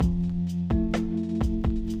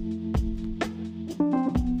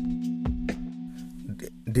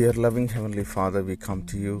Dear loving Heavenly Father, we come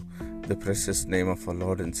to you, the precious name of our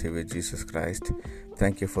Lord and Savior Jesus Christ.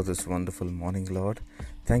 Thank you for this wonderful morning, Lord.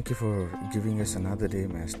 Thank you for giving us another day,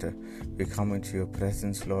 Master. We come into your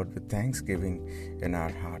presence, Lord, with thanksgiving in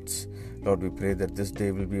our hearts. Lord, we pray that this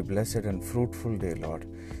day will be a blessed and fruitful day, Lord.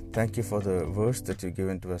 Thank you for the verse that you've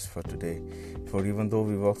given to us for today. For even though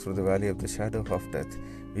we walk through the valley of the shadow of death,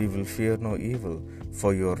 we will fear no evil,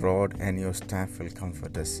 for your rod and your staff will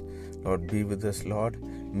comfort us. Lord, be with us, Lord.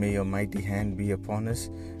 May your mighty hand be upon us.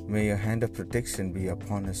 May your hand of protection be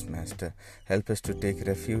upon us, Master. Help us to take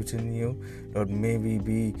refuge in you. Lord, may we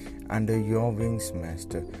be under your wings,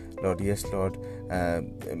 Master. Lord, yes, Lord,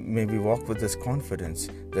 may we walk with this confidence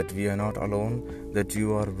that we are not alone, that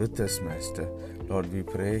you are with us, Master. Lord, we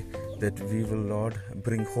pray that we will, Lord,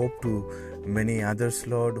 bring hope to many others,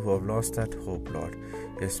 Lord, who have lost that hope, Lord.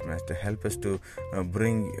 Yes, Master, help us to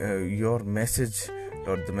bring your message,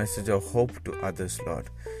 Lord, the message of hope to others, Lord.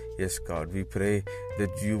 Yes, God, we pray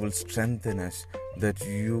that you will strengthen us, that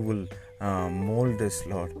you will mold us,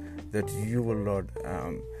 Lord, that you will, Lord,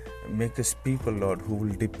 make us people, Lord, who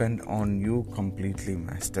will depend on you completely,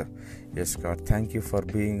 Master. Yes, God, thank you for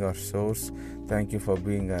being our source. Thank you for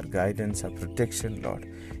being our guidance, our protection, Lord.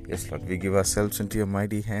 Yes, Lord, we give ourselves into your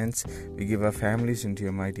mighty hands. We give our families into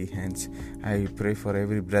your mighty hands. I pray for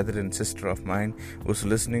every brother and sister of mine who's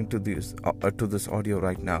listening to this audio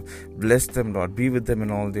right now. Bless them, Lord. Be with them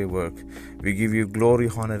in all their work. We give you glory,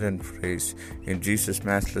 honor, and praise. In Jesus'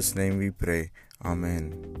 matchless name we pray.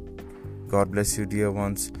 Amen. God bless you, dear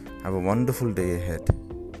ones. Have a wonderful day ahead.